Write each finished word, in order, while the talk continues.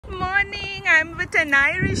I'm with an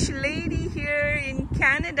Irish lady here in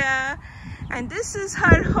Canada, and this is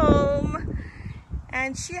her home,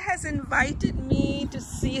 and she has invited me to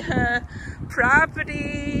see her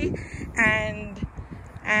property and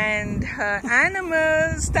her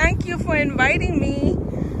animals. Thank you for inviting me.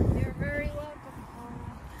 You're very welcome,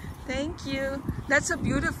 Paula. Thank you. That's a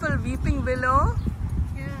beautiful weeping willow.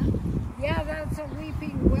 Yeah, that's a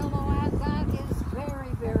weeping willow, and that is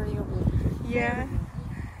very, very old. Yeah.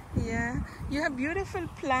 Yeah, you have beautiful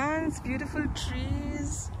plants, beautiful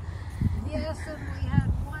trees. Yes, and we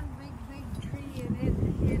had one big tree, and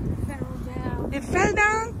it fell down. It fell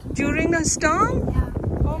down during a storm? Yeah.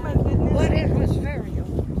 Oh my goodness. But it was very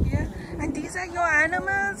old. Yeah, and these are your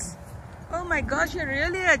animals? Oh my gosh, you're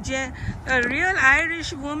really a real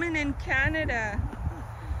Irish woman in Canada.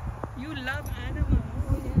 You love animals.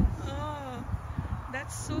 Oh, yes. Oh,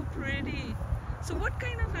 that's so pretty. So what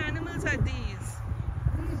kind of animals are these?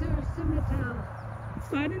 These are scimitar.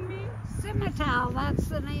 Pardon me? Scimitar, that's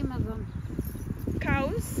the name of them.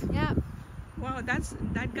 Cows? Yeah. Wow,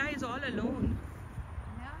 that guy is all alone.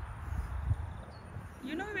 Yeah.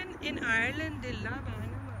 You know, in Ireland they love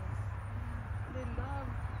animals. They love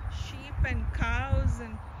sheep and cows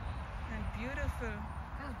and beautiful.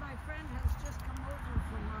 Because my friend has just come over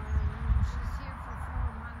from Ireland, and she's here for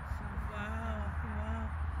 4 months. Wow, wow.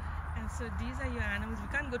 And so these are your animals. We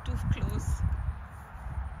can't go too close.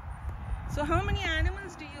 So how many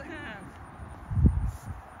animals do you have?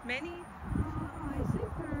 Many? I think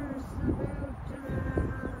there's about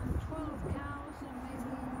 12 cows, and maybe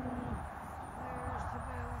there's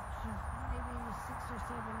about maybe 6 or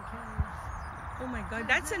 7 cows. Oh my God,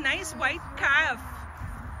 that's a nice white calf.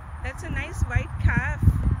 That's a nice white calf.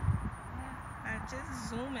 I'll just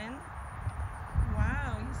zoom in.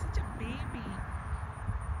 Wow, you're such a baby.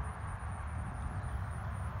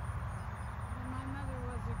 My mother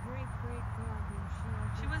was a great gardener.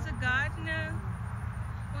 She was a gardener.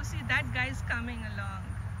 Oh, see, that guy's coming along.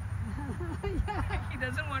 Yeah. He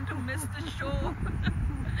doesn't want to miss the show.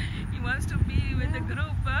 He wants to be with the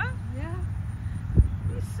group, huh? Yeah.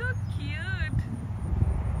 He's so cute.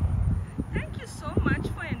 Thank you so much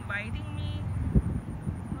for inviting me.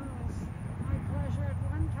 Oh, it's my pleasure. At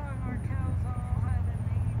one time, our cows all had a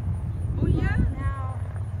name. Oh yeah? But now,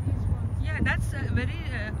 these ones. Yeah, that's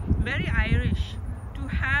very Irish to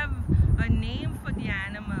have a name for the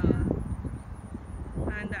animal.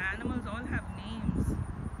 And the animals all have names.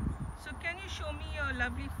 So can you show me your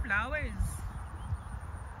lovely flowers?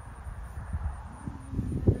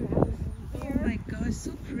 Oh my gosh,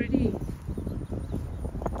 so pretty.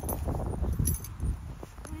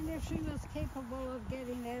 And if she was capable of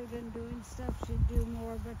getting out and doing stuff, she'd do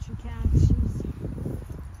more, but she can't.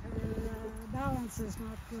 Her balance is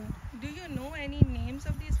not good. Do you know any names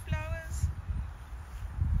of these flowers?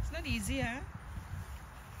 It's not easy, huh?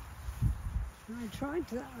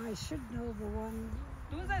 I should know the one.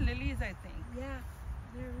 Those are lilies, I think. Yeah,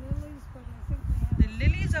 they're lilies, but I think they have. The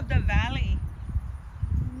lilies of the valley.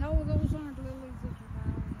 No, those aren't lilies of the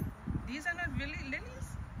valley. These are not really lilies?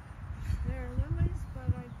 They're lilies, but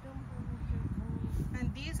I don't know what they're called. And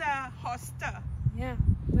these are hosta. Yeah,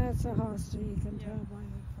 that's a hosta. You can tell by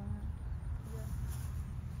the flower.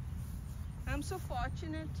 I'm so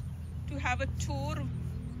fortunate to have a tour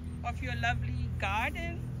of your lovely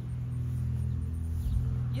garden.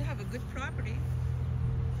 You have a good property.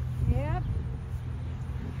 Yep.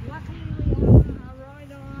 Luckily we have a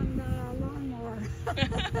ride-on lawnmower.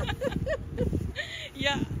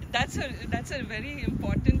 Yeah, that's a very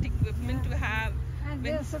important equipment to have. And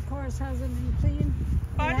this, of course, hasn't been cleaned.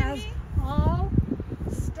 Pardon it has me? all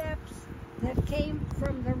steps that came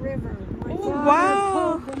from the river. My Oh, father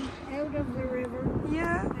wow. pulled them out of the river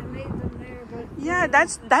Yeah. and made them there. But Yeah,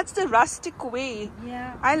 that's the rustic way.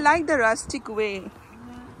 yeah. I like the rustic way Yeah.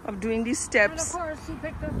 of doing these And of steps. course, he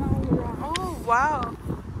picked up all the rocks. Oh, wow.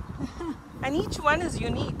 And each one is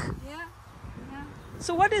unique. Yeah, yeah.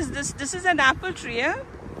 So what is this? This is an apple tree, yeah?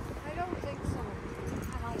 I don't think so.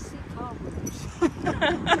 And I see collards.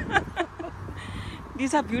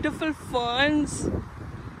 These are beautiful ferns.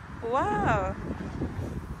 Wow.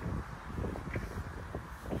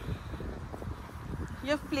 You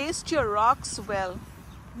have placed your rocks well.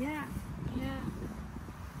 Yeah, yeah.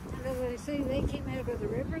 And as I say, they came out of the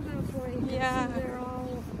river. That's why you can Yeah. see they're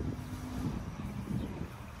all.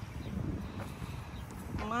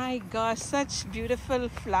 My gosh, such beautiful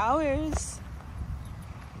flowers.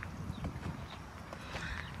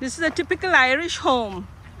 This is a typical Irish home.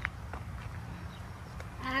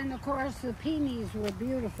 And of course, the peonies were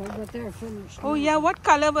beautiful, but they're finished. Oh now. yeah, what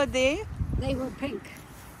color were they? They were pink.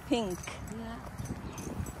 Pink. Yeah.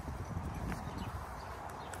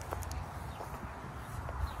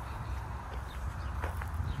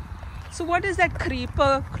 So what is that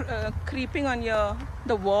creeper creeping on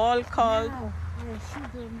the wall called? Now, I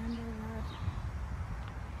should remember that.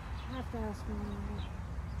 I have to ask my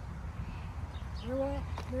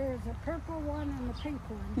There's a purple one and a pink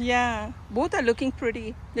one. Yeah, both are looking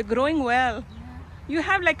pretty. They're growing well. Yeah. You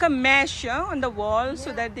have like a mesh on the wall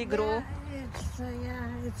so that they grow.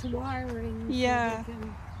 Yeah, it's wiring. Yeah. So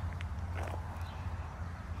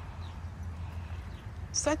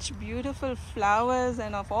Such beautiful flowers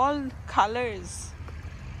and of all colors.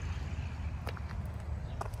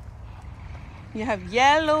 You have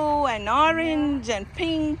yellow and orange and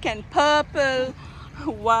pink and purple.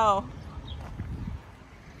 Wow.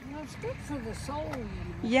 Well, it's good for the soul, you know.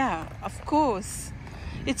 Yeah, of course.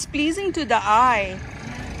 It's pleasing to the eye.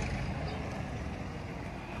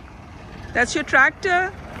 That's your tractor?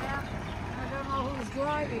 Yeah. I don't know who's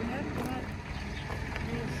driving it, but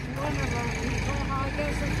it's one of our people. I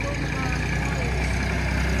guess it's one of our employees.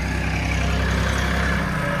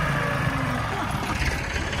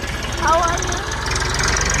 How are you?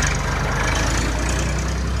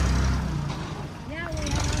 Yeah, we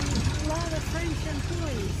have a lot of French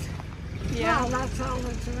employees. Yeah. Well, that's all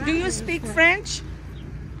that's around. Do you speak French?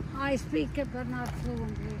 I speak it, but not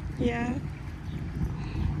fluently. Yeah.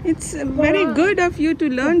 It's very good of you to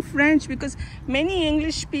learn French because many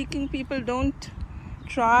English speaking people don't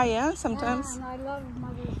try, yeah, sometimes. And I love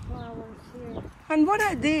mother's flowers here. And what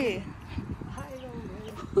are they? I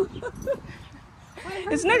don't know.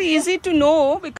 It's not easy to know because